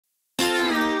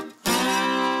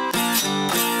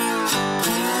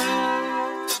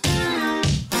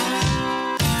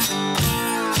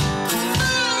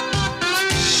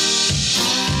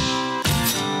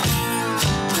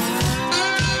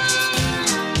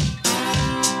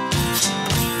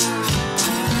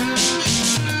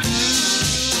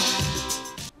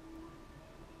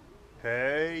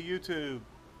YouTube.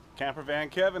 Camper Van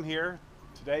Kevin here.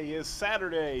 Today is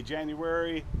Saturday,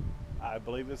 January, I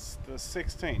believe it's the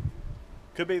 16th.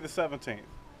 Could be the 17th.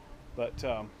 But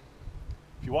if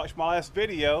you watched my last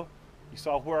video, you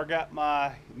saw where I got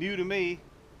my new to me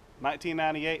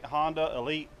 1998 Honda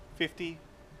Elite 50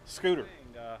 scooter.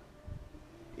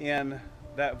 In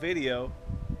that video,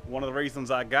 one of the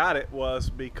reasons I got it was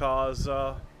because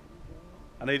I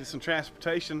needed some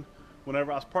transportation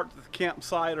whenever I was parked at the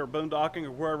campsite or boondocking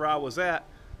or wherever I was at.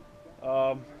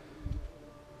 I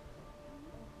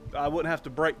wouldn't have to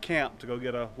break camp to go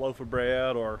get a loaf of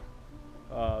bread or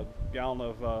a gallon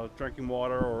of drinking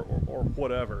water or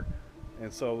whatever.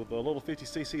 And so the little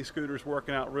 50cc scooter is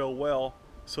working out real well.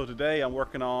 So today I'm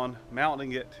working on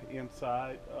mounting it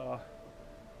inside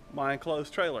my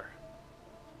enclosed trailer.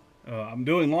 I'm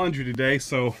doing laundry today,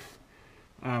 so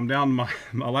I'm down to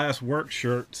my last work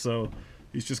shirt, so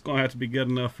it's just gonna have to be good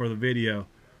enough for the video.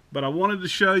 But I wanted to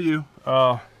show you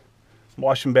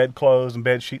washing bedclothes and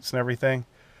bed sheets and everything,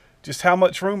 just how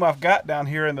much room I've got down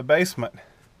here in the basement.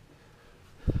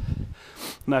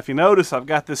 Now if you notice, I've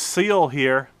got this seal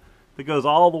here that goes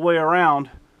all the way around.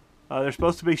 There's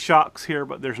supposed to be shocks here,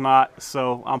 but there's not,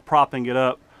 so I'm propping it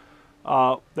up.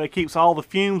 That keeps all the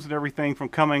fumes and everything from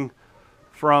coming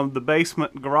from the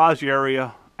basement garage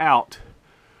area out.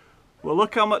 Well,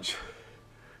 look how much,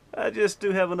 I just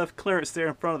do have enough clearance there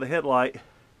in front of the headlight.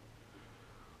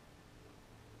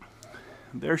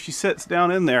 There she sits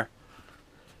down in there.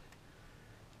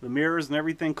 The mirrors and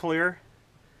everything clear.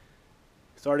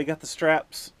 It's already got the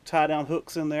straps, tie down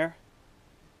hooks in there.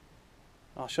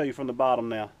 I'll show you from the bottom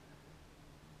now.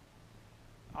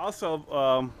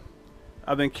 Also,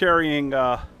 I've been carrying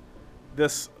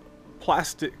this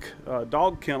plastic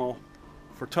dog kennel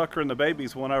for Tucker and the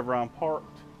babies whenever I'm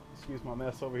parked. Excuse my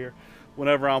mess over here.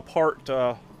 Whenever I'm parked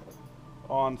on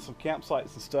some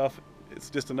campsites and stuff,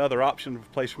 it's just another option, a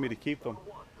place for me to keep them.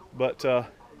 But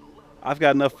I've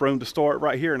got enough room to store it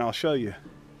right here, and I'll show you.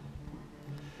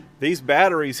 These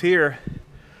batteries here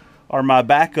are my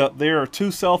backup. There are 2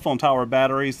 cell phone tower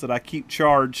batteries that I keep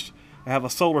charged. I have a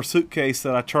solar suitcase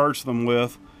that I charge them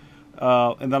with.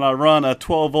 And then I run a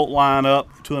 12-volt line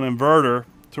up to an inverter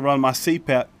to run my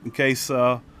CPAP in case,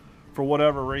 for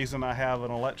whatever reason, I have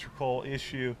an electrical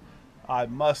issue. I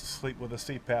must sleep with a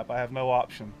CPAP. I have no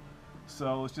option.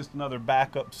 So it's just another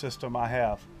backup system I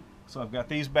have. So I've got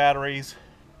these batteries,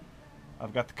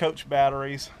 I've got the coach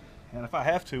batteries, and if I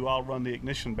have to, I'll run the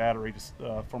ignition battery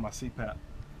for my CPAP.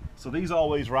 So these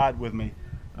always ride with me.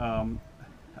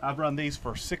 I've run these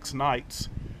for 6 nights,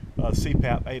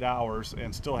 CPAP 8 hours,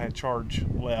 and still had charge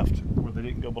left where they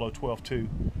didn't go below 12.2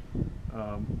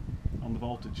 on the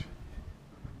voltage.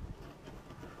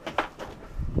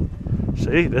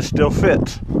 See, this still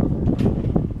fits.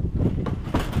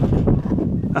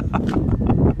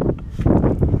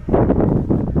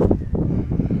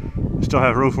 Still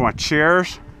have room for my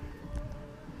chairs,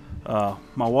 my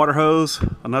water hose,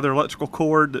 another electrical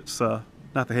cord that's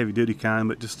not the heavy duty kind,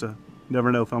 but just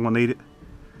never know if I'm gonna need it.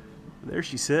 There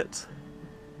she sits.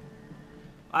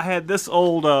 I had this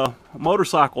old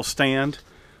motorcycle stand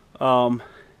that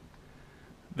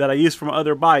I used for my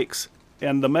other bikes,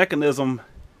 and the mechanism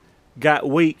got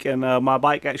weak, and my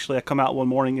bike actually, I come out one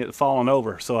morning, it had fallen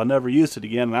over, so I never used it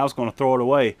again, and I was going to throw it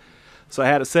away. So I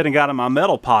had it sitting out in my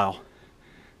metal pile.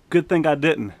 Good thing I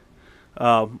didn't.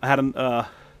 I had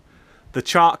the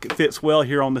chock, it fits well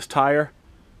here on this tire.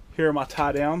 Here are my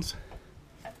tie downs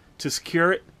to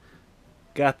secure it.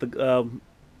 Got the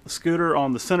scooter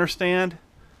on the center stand.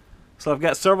 So I've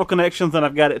got several connections, and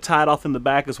I've got it tied off in the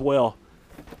back as well.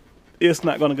 It's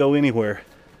not going to go anywhere.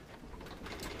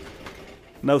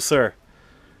 No sir.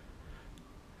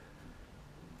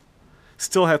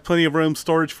 Still have plenty of room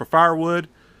storage for firewood,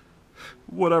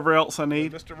 whatever else I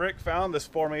need. Mr. Rick found this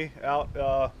for me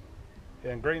out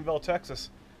in Greenville,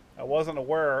 Texas. I wasn't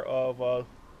aware of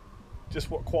just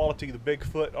what quality the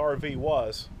Bigfoot RV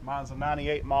was. Mine's a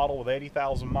 98 model with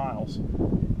 80,000 miles.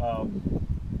 I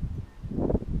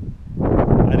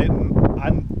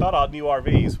thought I knew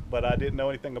RVs, but I didn't know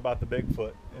anything about the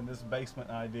Bigfoot, and this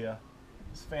basement idea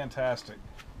is fantastic.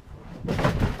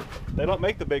 They don't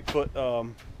make the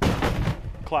Bigfoot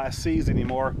Class C's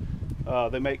anymore.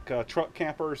 They make truck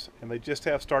campers, and they just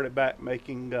have started back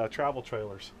making travel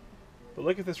trailers. But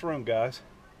look at this room, guys.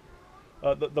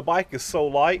 The bike is so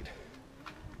light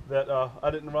that I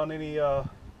didn't run any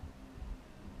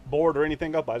board or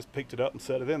anything up. I just picked it up and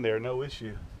set it in there, no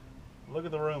issue. Look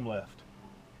at the room left.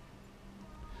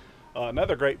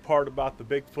 Another great part about the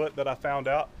Bigfoot that I found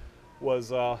out was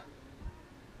that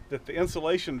the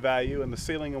insulation value in the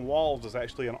ceiling and walls is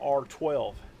actually an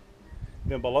R12.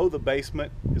 Then below the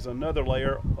basement is another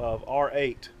layer of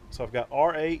R8. So I've got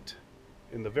R8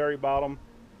 in the very bottom,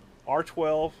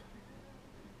 R12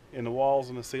 in the walls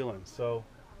and the ceiling. So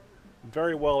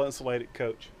very well insulated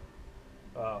coach.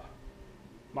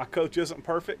 My coach isn't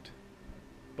perfect,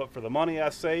 but for the money I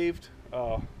saved,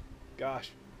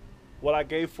 gosh, what I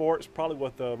gave for it is probably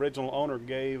what the original owner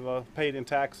paid in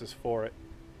taxes for it.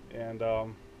 And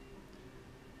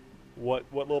what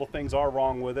little things are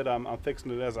wrong with it, I'm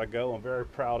fixing it as I go. I'm very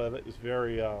proud of it. It's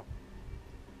very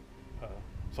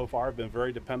so far I've been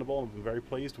very dependable and been very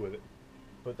pleased with it.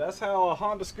 But that's how a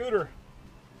Honda scooter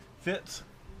fits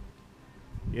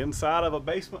inside of a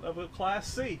basement of a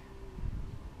Class C.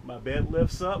 My bed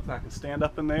lifts up, I can stand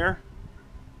up in there,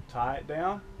 tie it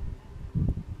down,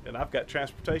 and I've got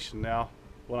transportation now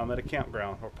when I'm at a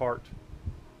campground or parked.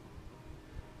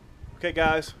 Okay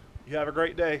guys, you have a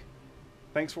great day.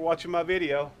 Thanks for watching my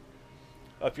video.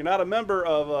 If you're not a member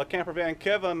of Camper Van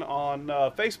Kevin on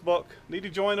Facebook, need to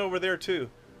join over there too.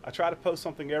 I try to post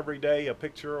something every day, a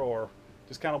picture or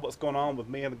just kind of what's going on with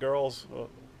me and the girls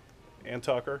and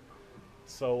Tucker.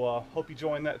 So hope you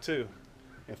join that too.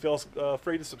 And feel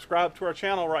free to subscribe to our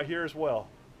channel right here as well.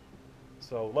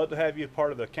 So love to have you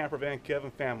part of the Camper Van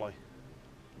Kevin family.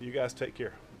 You guys take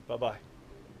care. Bye-bye.